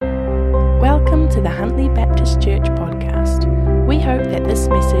to the Huntly Baptist Church podcast. We hope that this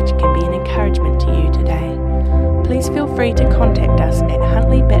message can be an encouragement to you today. Please feel free to contact us at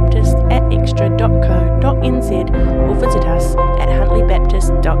huntlybaptist@extra.co.nz or visit us at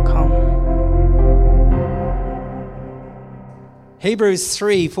huntlybaptist.com. Hebrews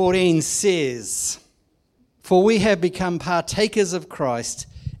 3:14 says, "For we have become partakers of Christ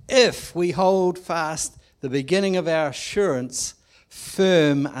if we hold fast the beginning of our assurance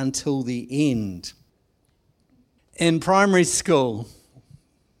firm until the end." In primary school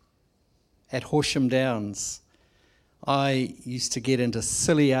at Horsham Downs, I used to get into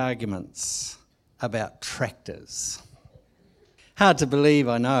silly arguments about tractors. Hard to believe,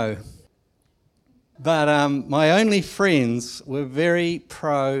 I know. But my only friends were very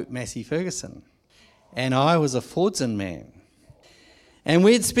pro Massey Ferguson, and I was a Fordson man. And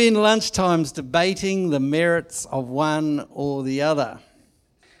we'd spend lunchtimes debating the merits of one or the other.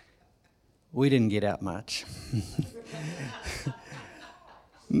 We didn't get out much.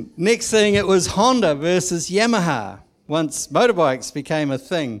 Next thing, it was Honda versus Yamaha, once motorbikes became a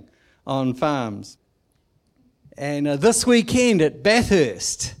thing on farms. And this weekend at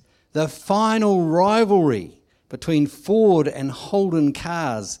Bathurst, the final rivalry between Ford and Holden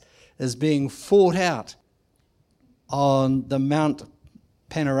cars is being fought out on the Mount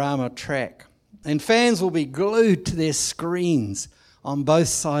Panorama track. And fans will be glued to their screens on both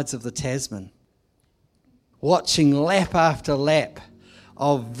sides of the Tasman, watching lap after lap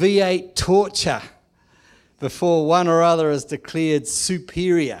of V8 torture before one or other is declared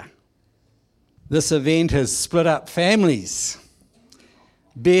superior. This event has split up families,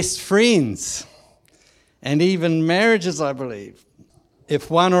 best friends, and even marriages, I believe, if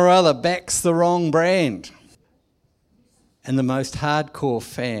one or other backs the wrong brand. And the most hardcore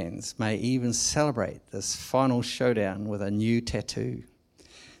fans may even celebrate this final showdown with a new tattoo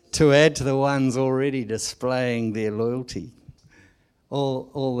to add to the ones already displaying their loyalty.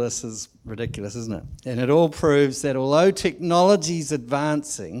 All this is ridiculous, isn't it? And it all proves that although technology is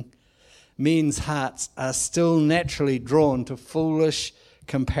advancing, men's hearts are still naturally drawn to foolish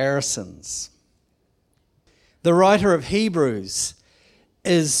comparisons. The writer of Hebrews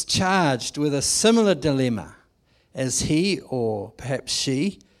is charged with a similar dilemma as he, or perhaps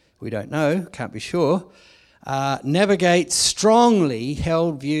she, we don't know, can't be sure, navigates strongly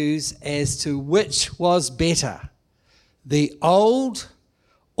held views as to which was better, the old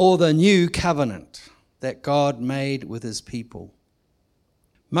or the new covenant that God made with his people.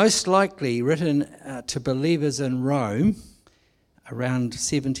 Most likely written to believers in Rome around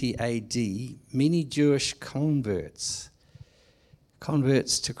 70 AD, many Jewish converts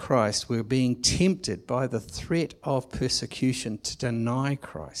to Christ were being tempted by the threat of persecution to deny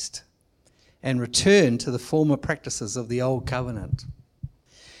Christ and return to the former practices of the Old Covenant.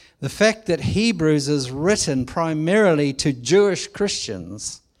 The fact that Hebrews is written primarily to Jewish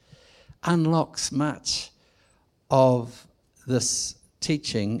Christians unlocks much of this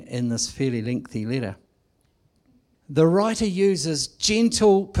teaching in this fairly lengthy letter. The writer uses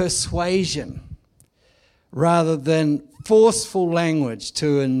gentle persuasion rather than forceful language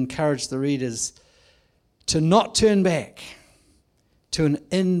to encourage the readers to not turn back to an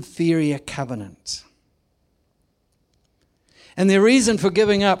inferior covenant. And the reason for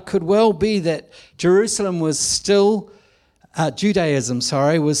giving up could well be that Judaism was still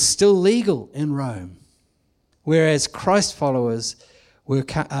legal in Rome, whereas Christ followers were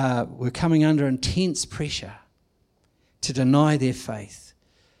coming under intense pressure to deny their faith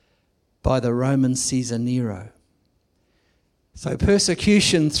by the Roman Caesar Nero. So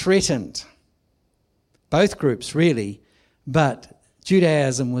persecution threatened both groups really, but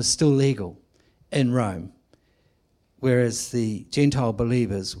Judaism was still legal in Rome, whereas the Gentile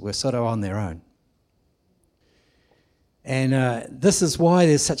believers were sort of on their own. And this is why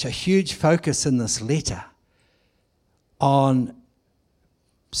there's such a huge focus in this letter on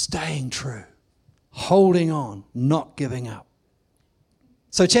staying true, holding on, not giving up.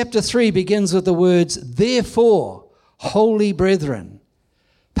 So chapter 3 begins with the words, "Therefore, holy brethren,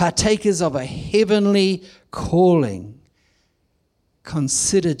 partakers of a heavenly calling,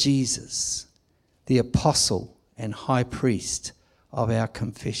 consider Jesus, the apostle and high priest of our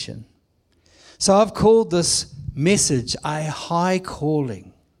confession." So I've called this message a high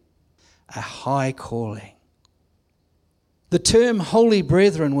calling, a high calling. The term holy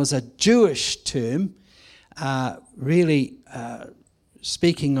brethren was a Jewish term, really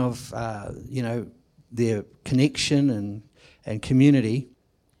speaking of, their connection and community.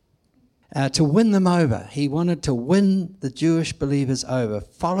 To win them over. He wanted to win the Jewish believers over,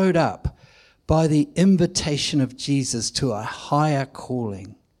 followed up by the invitation of Jesus to a higher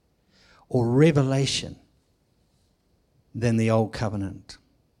calling, or revelation than the Old Covenant.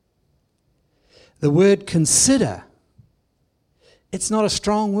 The word consider, it's not a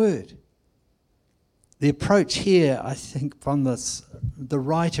strong word. The approach here, I think, from the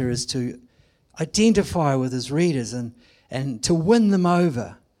writer is to identify with his readers and to win them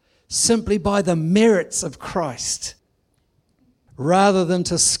over simply by the merits of Christ, rather than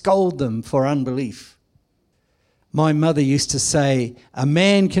to scold them for unbelief. My mother used to say, a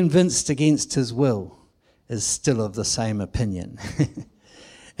man convinced against his will is still of the same opinion.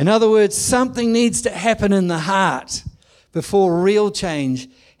 In other words, something needs to happen in the heart before real change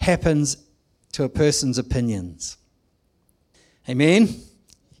happens to a person's opinions. Amen?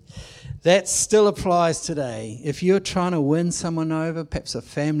 That still applies today. If you're trying to win someone over, perhaps a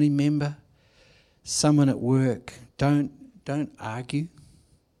family member, someone at work, don't argue.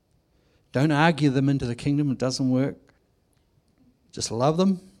 Don't argue them into the kingdom. It doesn't work. Just love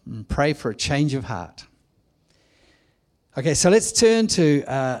them and pray for a change of heart. Okay, so let's turn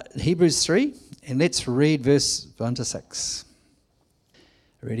to Hebrews 3 and let's read verse 1 to 6.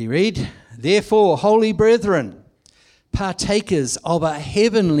 Ready, read. Therefore, holy brethren, partakers of a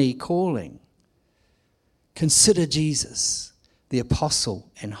heavenly calling, consider Jesus, the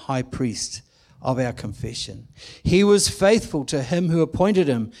apostle and high priest of our confession. He was faithful to him who appointed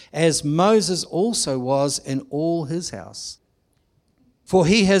him, as Moses also was in all his house. For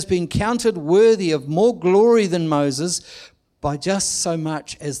he has been counted worthy of more glory than Moses, by just so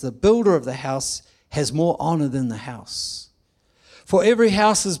much as the builder of the house has more honor than the house. For every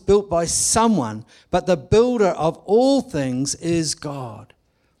house is built by someone, but the builder of all things is God.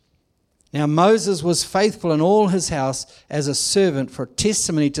 Now Moses was faithful in all his house as a servant for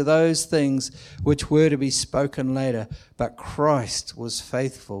testimony to those things which were to be spoken later, but Christ was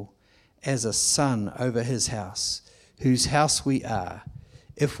faithful as a son over his house, whose house we are,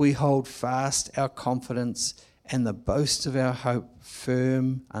 if we hold fast our confidence and the boast of our hope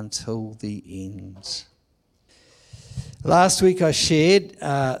firm until the end. Last week I shared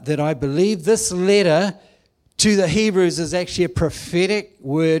that I believe this letter to the Hebrews is actually a prophetic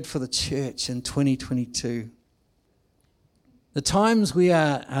word for the church in 2022. The times we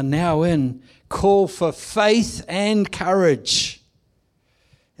are now in call for faith and courage,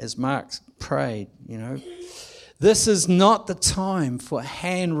 as Mark prayed, This is not the time for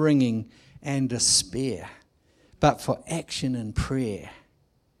hand-wringing and despair, but for action and prayer.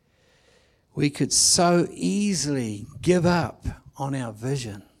 We could so easily give up on our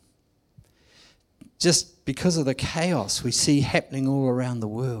vision just because of the chaos we see happening all around the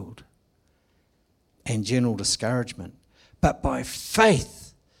world and general discouragement. But by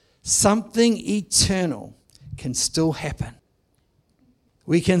faith, something eternal can still happen.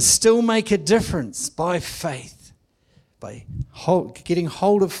 We can still make a difference by faith, by getting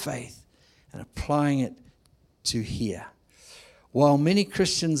hold of faith and applying it to here. While many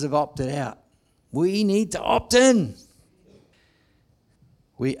Christians have opted out, we need to opt in.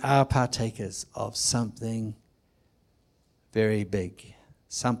 We are partakers of something very big,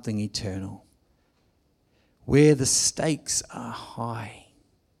 something eternal, where the stakes are high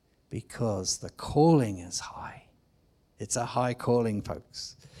because the calling is high. It's a high calling,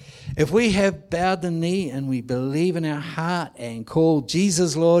 folks. If we have bowed the knee and we believe in our heart and call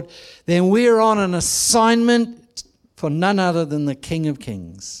Jesus Lord, then we're on an assignment for none other than the King of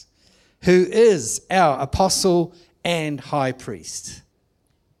Kings, who is our apostle and high priest.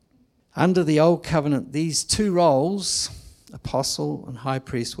 Under the Old Covenant, these two roles, apostle and high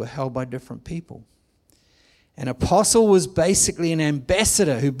priest, were held by different people. An apostle was basically an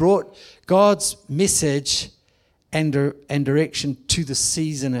ambassador who brought God's message and direction to the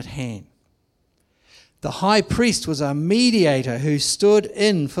season at hand. The high priest was a mediator who stood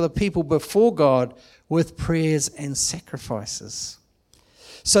in for the people before God with prayers and sacrifices.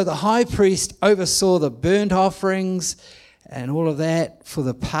 So the high priest oversaw the burnt offerings and all of that for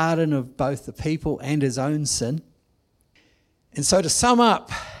the pardon of both the people and his own sin. And so to sum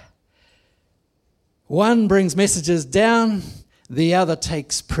up, one brings messages down, the other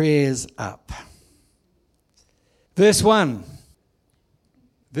takes prayers up. Verse 1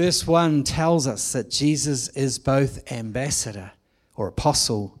 tells us that Jesus is both ambassador or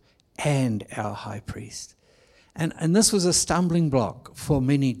apostle and our high priest. And this was a stumbling block for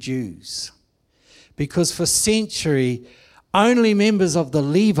many Jews, because for centuries, only members of the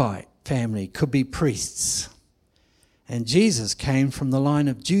Levite family could be priests. And Jesus came from the line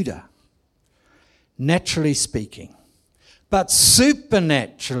of Judah, naturally speaking. But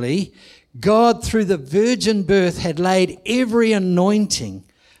supernaturally, God, through the virgin birth, had laid every anointing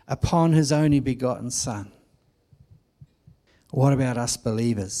upon his only begotten Son. What about us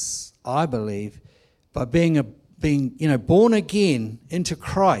believers? I believe by being born again into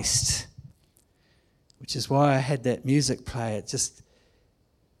Christ, which is why I had that music play. It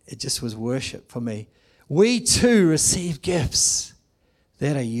just was worship for me. We too receive gifts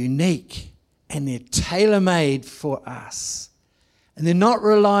that are unique and they're tailor-made for us. And they're not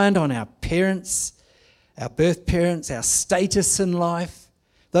reliant on our parents, our birth parents, our status in life.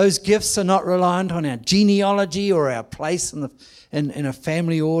 Those gifts are not reliant on our genealogy or our place in a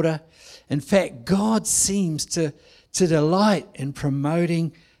family order. In fact, God seems to delight in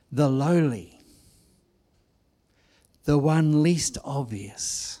promoting the lowly, the one least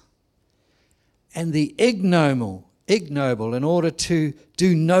obvious, and the ignoble in order to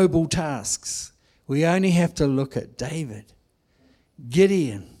do noble tasks. We only have to look at David,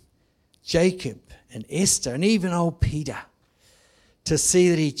 Gideon, Jacob, and Esther, and even old Peter, to see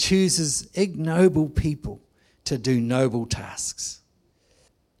that he chooses ignoble people to do noble tasks.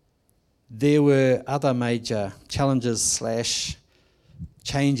 There were other major challenges /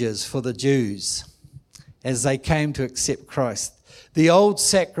 changes for the Jews as they came to accept Christ. The old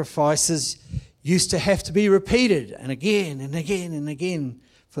sacrifices used to have to be repeated and again and again and again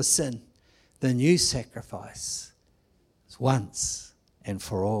for sin. The new sacrifice is once and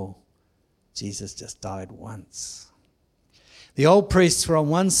for all. Jesus just died once. The old priests were on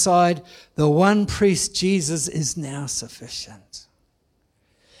one side. The one priest, Jesus, is now sufficient.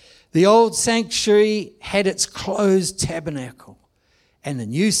 The old sanctuary had its closed tabernacle, and the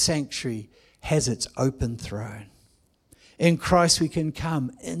new sanctuary has its open throne. In Christ we can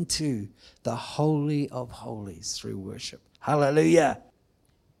come into the Holy of Holies through worship. Hallelujah.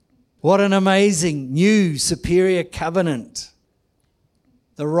 What an amazing new superior covenant.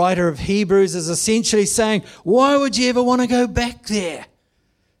 The writer of Hebrews is essentially saying, why would you ever want to go back there?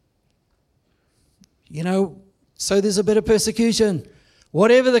 So there's a bit of persecution.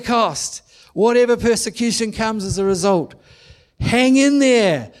 Whatever the cost, whatever persecution comes as a result, hang in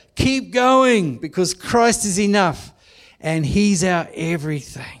there, keep going, because Christ is enough and He's our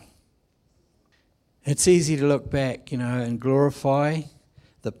everything. It's easy to look back, and glorify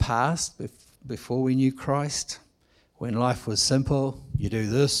the past before we knew Christ, when life was simple. You do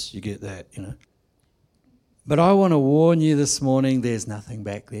this, you get that, But I want to warn you this morning, there's nothing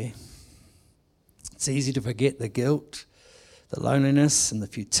back there. It's easy to forget the guilt, the loneliness and the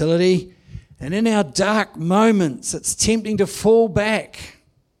futility. And in our dark moments, it's tempting to fall back.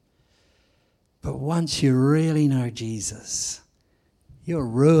 But once you really know Jesus, you're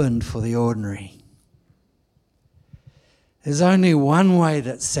ruined for the ordinary. There's only one way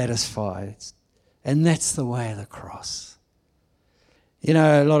that satisfies, and that's the way of the cross.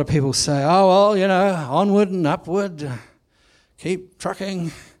 A lot of people say, onward and upward, keep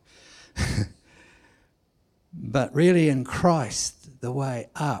trucking. But really in Christ, the way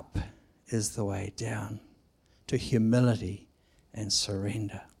up is the way down to humility and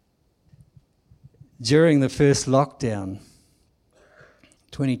surrender. During the first lockdown,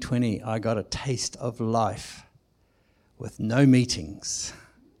 2020, I got a taste of life with no meetings,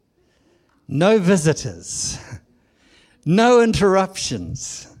 no visitors, no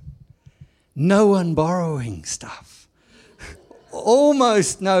interruptions, no one borrowing stuff,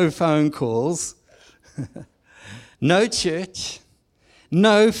 almost no phone calls, no church,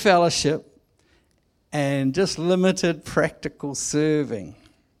 no fellowship, and just limited practical serving.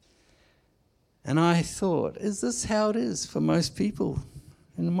 And I thought, is this how it is for most people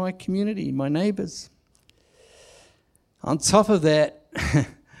in my community, my neighbours? On top of that,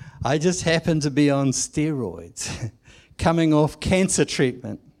 I just happened to be on steroids, coming off cancer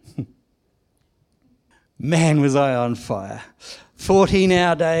treatment. Man, was I on fire.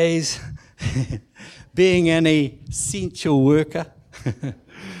 14-hour days, being an essential worker.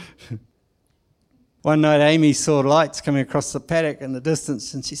 One night Amy saw lights coming across the paddock in the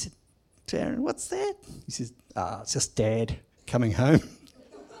distance and she said, Aaron, what's that? He says, it's just Dad coming home,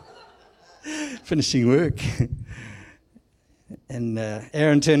 finishing work. And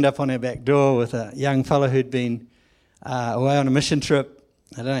Aaron turned up on our back door with a young fellow who'd been away on a mission trip.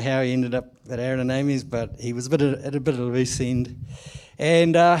 I don't know how he ended up at Aaron and Amy's, but he was at a bit of a loose end.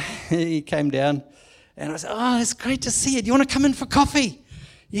 And he came down, and I said, it's great to see you. Do you want to come in for coffee?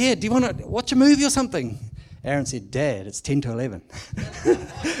 Yeah, do you want to watch a movie or something? Aaron said, Dad, it's 10 to 11.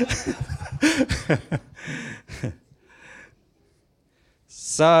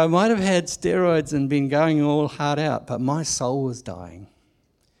 So I might have had steroids and been going all hard out, but my soul was dying.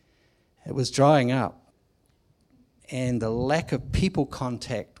 It was drying up. And the lack of people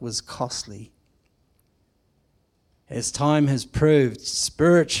contact was costly. As time has proved,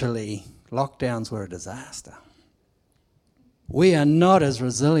 spiritually, lockdowns were a disaster. we are not as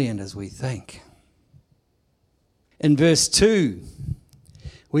resilient as we think. In verse 2,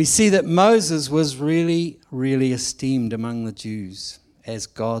 we see that Moses was really, really esteemed among the Jews as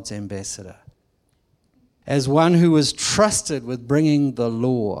God's ambassador, as one who was trusted with bringing the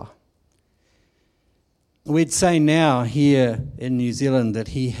law. We'd say now here in New Zealand that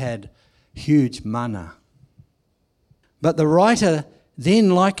he had huge mana. But the writer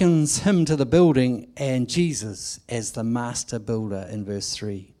then likens him to the building and Jesus as the master builder in verse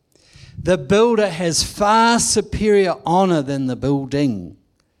 3. The builder has far superior honour than the building.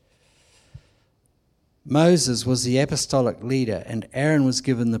 Moses was the apostolic leader and Aaron was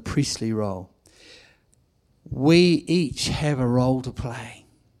given the priestly role. We each have a role to play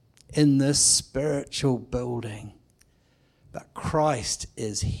in this spiritual building, but Christ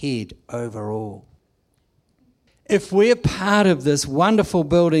is head over all. If we're part of this wonderful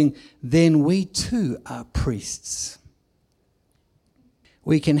building, then we too are priests.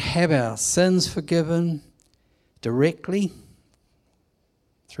 We can have our sins forgiven directly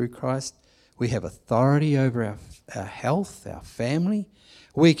through Christ. We have authority over our health, our family.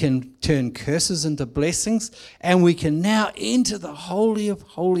 We can turn curses into blessings, and we can now enter the Holy of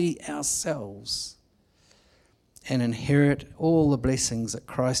Holies ourselves and inherit all the blessings that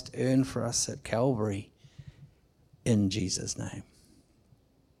Christ earned for us at Calvary in Jesus' name.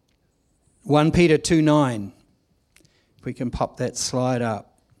 1 Peter 2:9, if we can pop that slide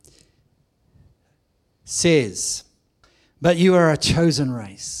up, says, "But you are a chosen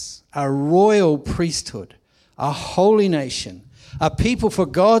race, a royal priesthood, a holy nation, a people for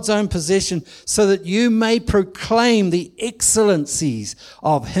God's own possession, so that you may proclaim the excellencies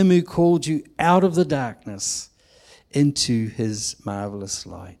of him who called you out of the darkness into his marvelous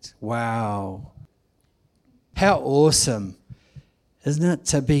light." Wow. How awesome, isn't it,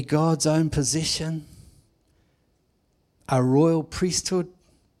 to be God's own possession? A royal priesthood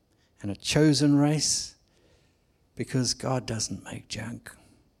and a chosen race, because God doesn't make junk.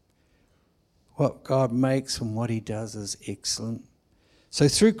 What God makes and what he does is excellent. So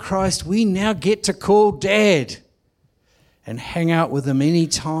through Christ, we now get to call Dad and hang out with him any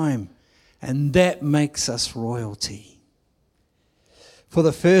time, and that makes us royalty. For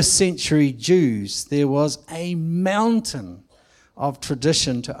the first century Jews, there was a mountain of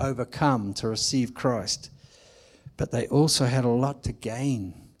tradition to overcome to receive Christ. But they also had a lot to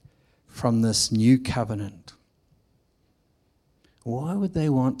gain from this new covenant. Why would they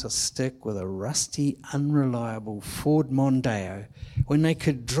want to stick with a rusty, unreliable Ford Mondeo when they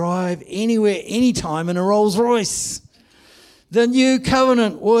could drive anywhere, anytime in a Rolls Royce? The new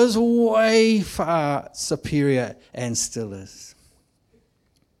covenant was way far superior and still is.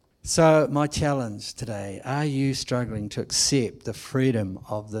 So my challenge today, are you struggling to accept the freedom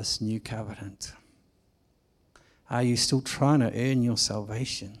of this new covenant? Are you still trying to earn your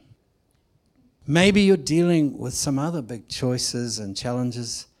salvation? Maybe you're dealing with some other big choices and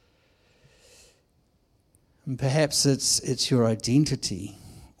challenges. And perhaps it's your identity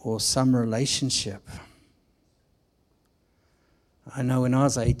or some relationship. I know when I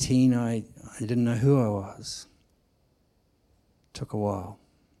was 18, I didn't know who I was. It took a while.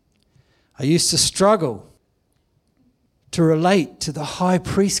 I used to struggle to relate to the high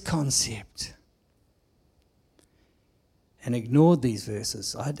priest concept and ignored these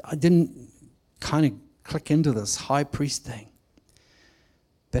verses. I didn't kind of click into this high priest thing.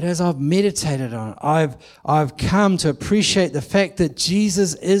 But as I've meditated on it, I've come to appreciate the fact that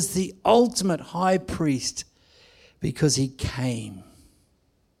Jesus is the ultimate high priest because he came.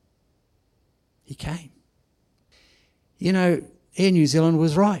 He came. You know, Air New Zealand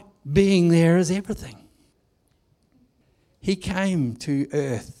was right. Being there is everything. He came to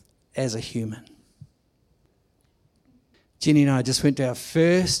earth as a human. Jenny and I just went to our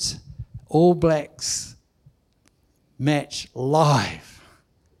first All Blacks match live.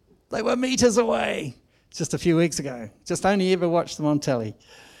 They were metres away just a few weeks ago. Just only ever watched them on telly.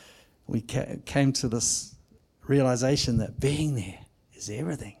 We came to this realisation that being there is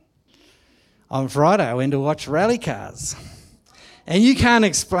everything. On Friday, I went to watch rally cars. And you can't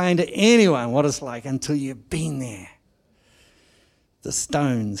explain to anyone what it's like until you've been there. The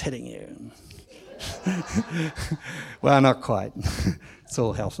stones hitting you. Well, not quite. It's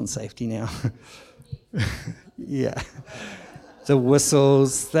all health and safety now. Yeah. The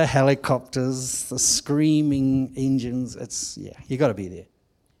whistles, the helicopters, the screaming engines. You got to be there.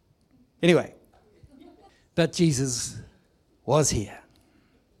 Anyway, but Jesus was here.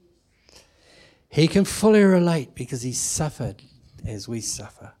 He can fully relate because he suffered as we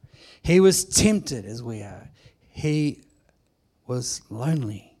suffer. He was tempted as we are. He was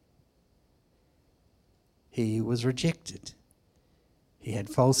lonely. He was rejected. He had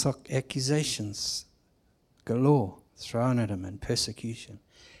false accusations galore thrown at him and persecution.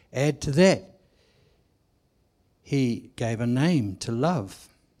 Add to that, he gave a name to love.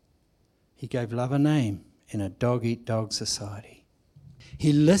 He gave love a name in a dog-eat-dog society.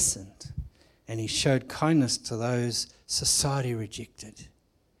 He listened and he showed kindness to those society rejected.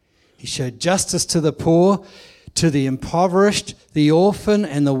 He showed justice to the poor, to the impoverished, the orphan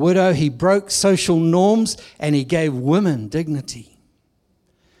and the widow. He broke social norms and he gave women dignity.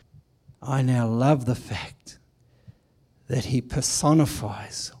 I now love the fact that he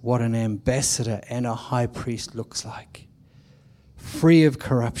personifies what an ambassador and a high priest looks like. Free of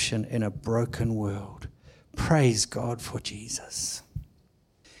corruption in a broken world. Praise God for Jesus.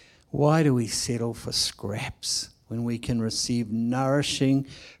 Why do we settle for scraps when we can receive nourishing,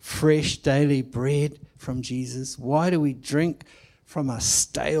 fresh daily bread from Jesus? Why do we drink from a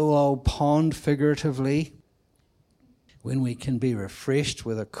stale old pond, figuratively, when we can be refreshed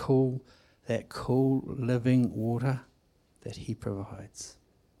with that cool living water that he provides?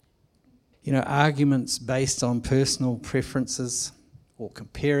 You know, arguments based on personal preferences or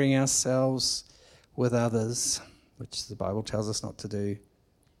comparing ourselves with others, which the Bible tells us not to do,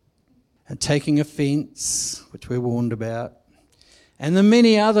 and taking offense, which we're warned about, and the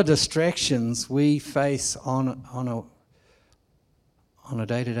many other distractions we face on a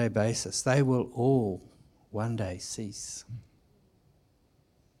day-to-day basis, they will all one day cease.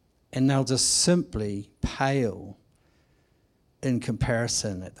 And they'll just simply pale in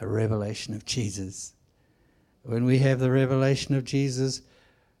comparison at the revelation of Jesus. When we have the revelation of Jesus,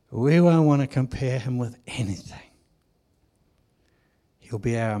 we won't want to compare him with anything. He'll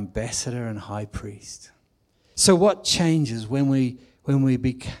be our ambassador and high priest. So what changes when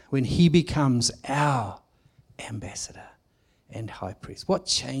he becomes our ambassador and high priest? What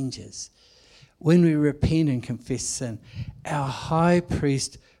changes when we repent and confess sin? Our high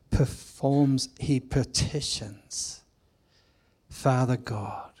priest he petitions Father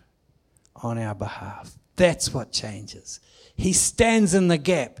God on our behalf. That's what changes. He stands in the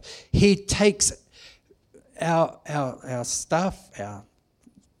gap. He takes our stuff, our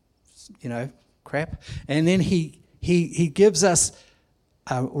crap, and then he gives us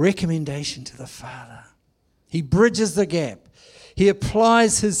a recommendation to the Father. He bridges the gap. He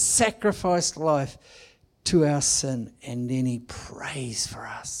applies his sacrificed life to our sin, and then he prays for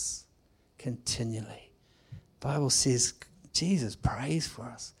us continually. The Bible says Jesus prays for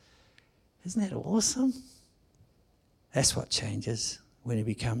us. Isn't that awesome? That's what changes when he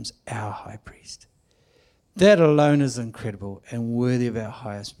becomes our high priest. That alone is incredible and worthy of our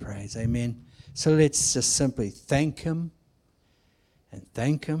highest praise. Amen. So let's just simply thank him and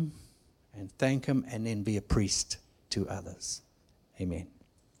thank him and thank him, and then be a priest to others. Amen.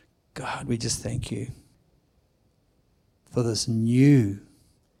 God, we just thank you for this new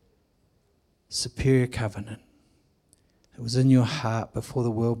superior covenant that was in your heart before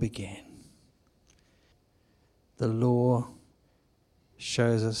the world began. The law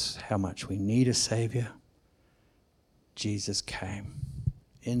shows us how much we need a Savior. Jesus came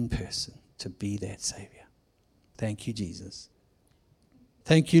in person to be that Savior. Thank you, Jesus.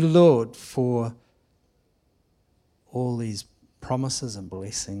 Thank you, Lord, for all these promises and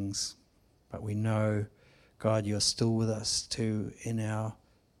blessings. But we know, God, you're still with us too in our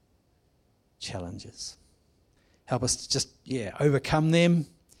challenges. Help us to just, overcome them,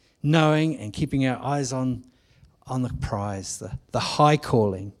 knowing and keeping our eyes on the prize, the high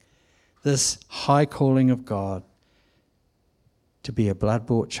calling, this high calling of God to be a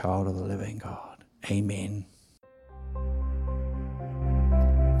blood-bought child of the living God. Amen.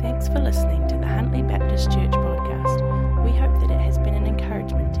 Thanks for listening to the Huntly Baptist Church podcast. We hope that it has been an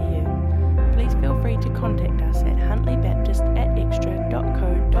encouragement to you. Please feel free to contact us at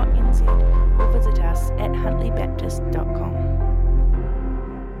huntlybaptist@extra.co.nz or visit us at huntlybaptist.com.